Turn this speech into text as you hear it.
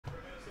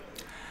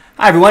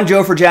Hi everyone,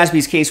 Joe for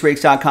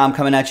jaspyscasebreaks.com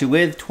coming at you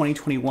with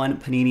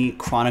 2021 Panini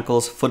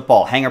Chronicles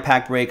Football Hanger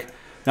Pack Break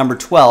number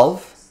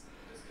 12.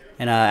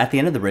 And at the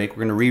end of the break,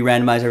 we're going to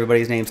re-randomize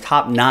everybody's names.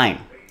 Top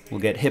 9 will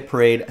get Hit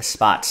Parade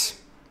spots.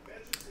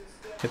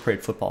 Hit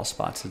Parade football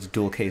spots. It's a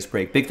dual case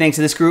break. Big thanks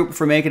to this group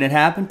for making it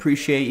happen.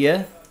 Appreciate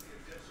you.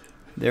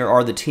 There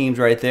are the teams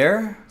right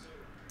there.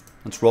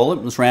 Let's roll it.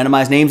 Let's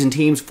randomize names and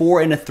teams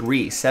 4 and a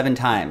 3. 7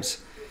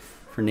 times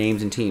for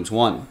names and teams.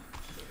 1,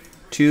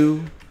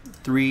 2,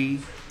 3,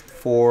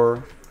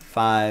 4,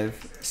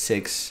 5,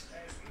 6,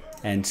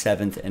 and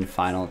 7th and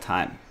final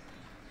time.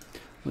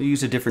 We'll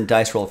use a different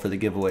dice roll for the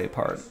giveaway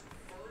part.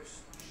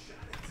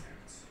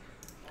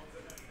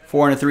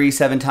 4 and a 3,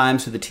 7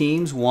 times for the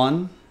teams.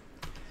 1,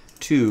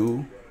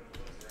 2,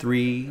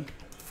 3,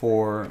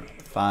 4,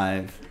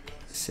 5,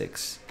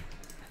 6,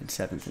 and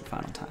 7th and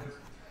final time.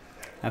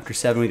 After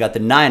 7, we got the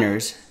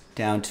Niners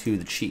down to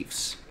the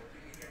Chiefs.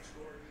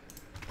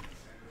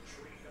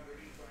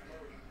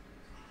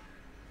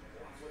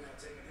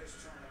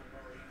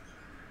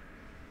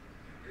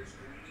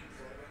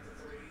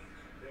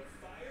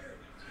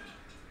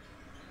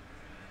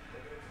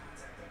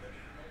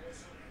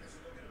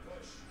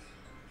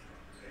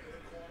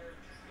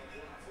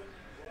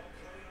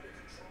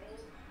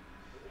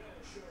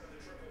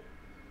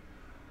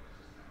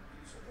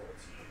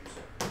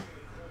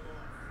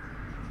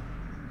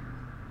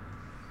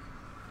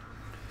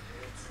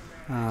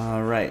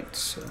 All right,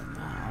 so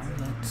now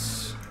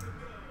let's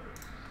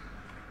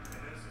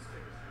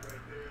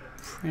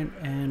print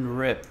and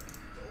rip.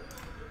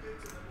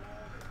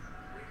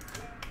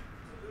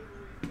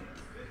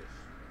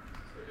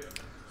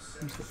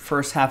 There's the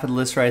first half of the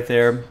list right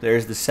there.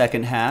 There's the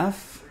second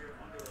half.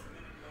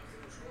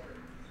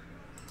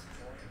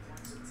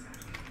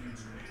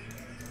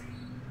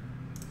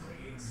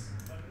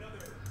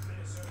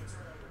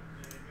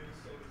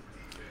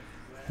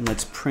 And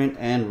let's print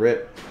and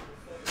rip.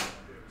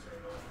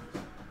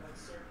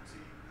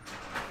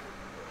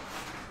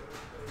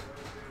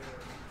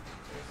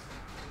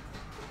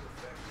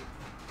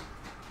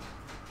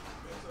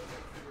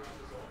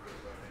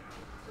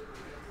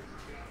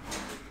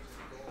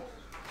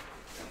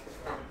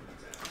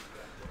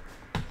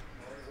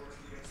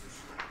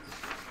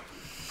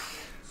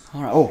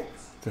 All right. Oh,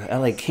 the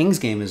LA Kings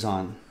game is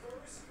on.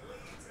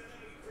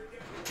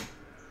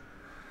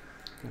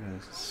 Gonna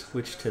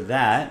switch to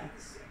that.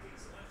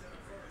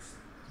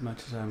 As much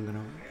as I'm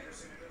gonna.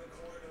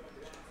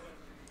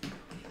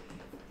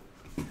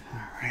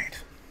 All right.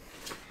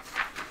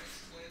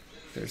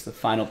 There's the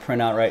final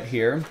printout right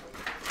here.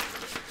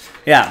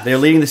 Yeah, they're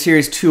leading the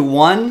series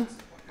 2-1.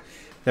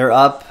 They're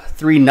up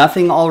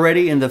 3-0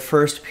 already in the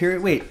first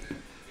period. Wait,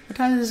 what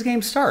time did this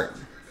game start?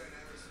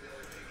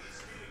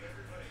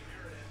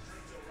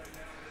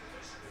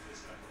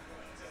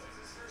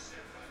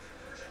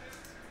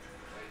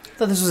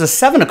 I thought this was a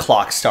 7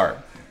 o'clock start.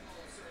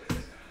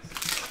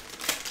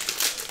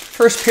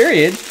 First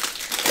period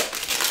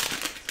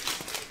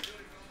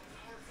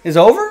is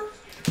over?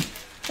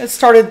 It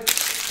started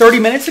 30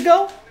 minutes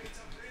ago?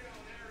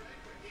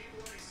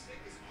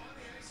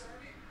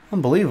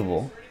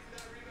 Unbelievable.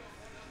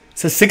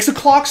 It's a 6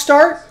 o'clock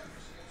start?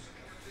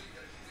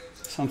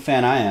 Some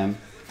fan I am.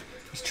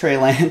 It's Trey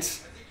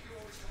Lance.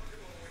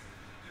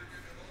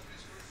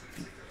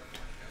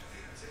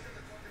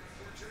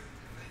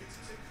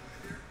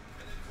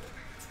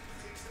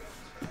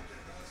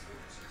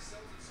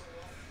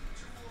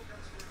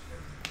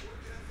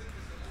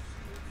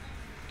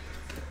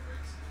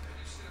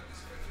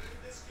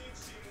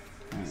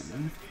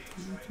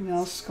 Anything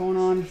else going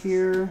on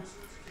here?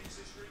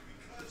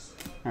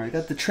 All right,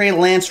 got the Trey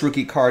Lance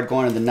rookie card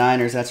going to the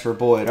Niners. That's for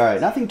Boyd. All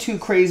right, nothing too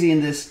crazy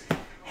in this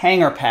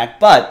hanger pack,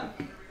 but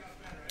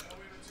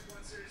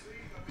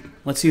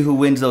let's see who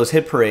wins those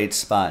Hit Parade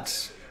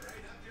spots.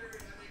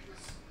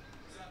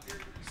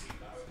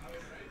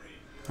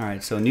 All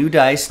right, so new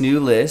dice, new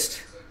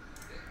list.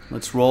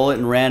 Let's roll it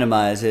and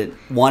randomize it.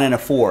 1 and a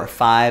 4,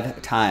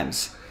 5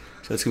 times.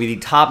 So it's going to be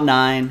the top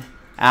 9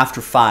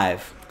 after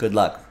 5. Good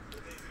luck.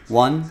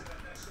 1,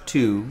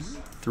 2,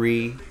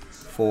 3,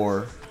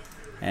 4,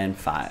 and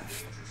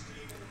 5.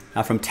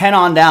 Now from 10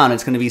 on down,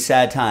 it's going to be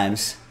sad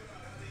times.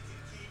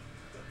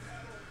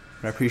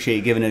 But I appreciate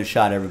you giving it a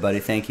shot, everybody.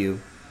 Thank you.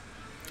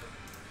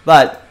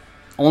 But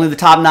only the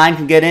top 9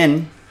 can get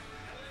in.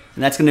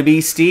 And that's going to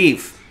be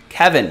Steve,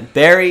 Kevin,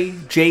 Barry,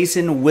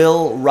 Jason,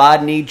 Will,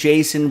 Rodney,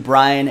 Jason,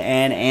 Brian,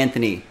 and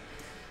Anthony.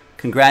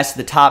 Congrats to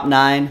the top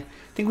 9.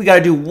 I think we got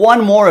to do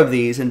one more of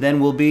these, and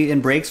then we'll be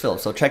in Breaksville.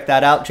 So check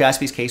that out,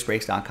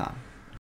 jaspyscasebreaks.com.